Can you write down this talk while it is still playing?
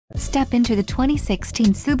Step into the 2016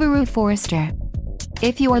 Subaru Forester.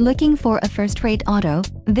 If you are looking for a first-rate auto,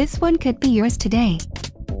 this one could be yours today.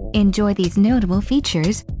 Enjoy these notable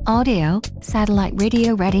features: audio, satellite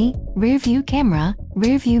radio ready, rear-view camera,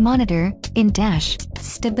 rear-view monitor, in-dash,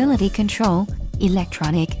 stability control,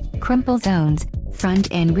 electronic, crumple zones,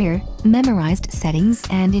 front and rear, memorized settings,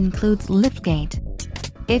 and includes liftgate.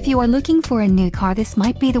 If you are looking for a new car, this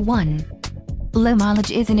might be the one. Low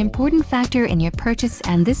mileage is an important factor in your purchase,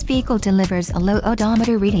 and this vehicle delivers a low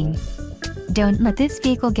odometer reading. Don't let this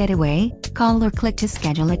vehicle get away. Call or click to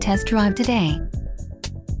schedule a test drive today.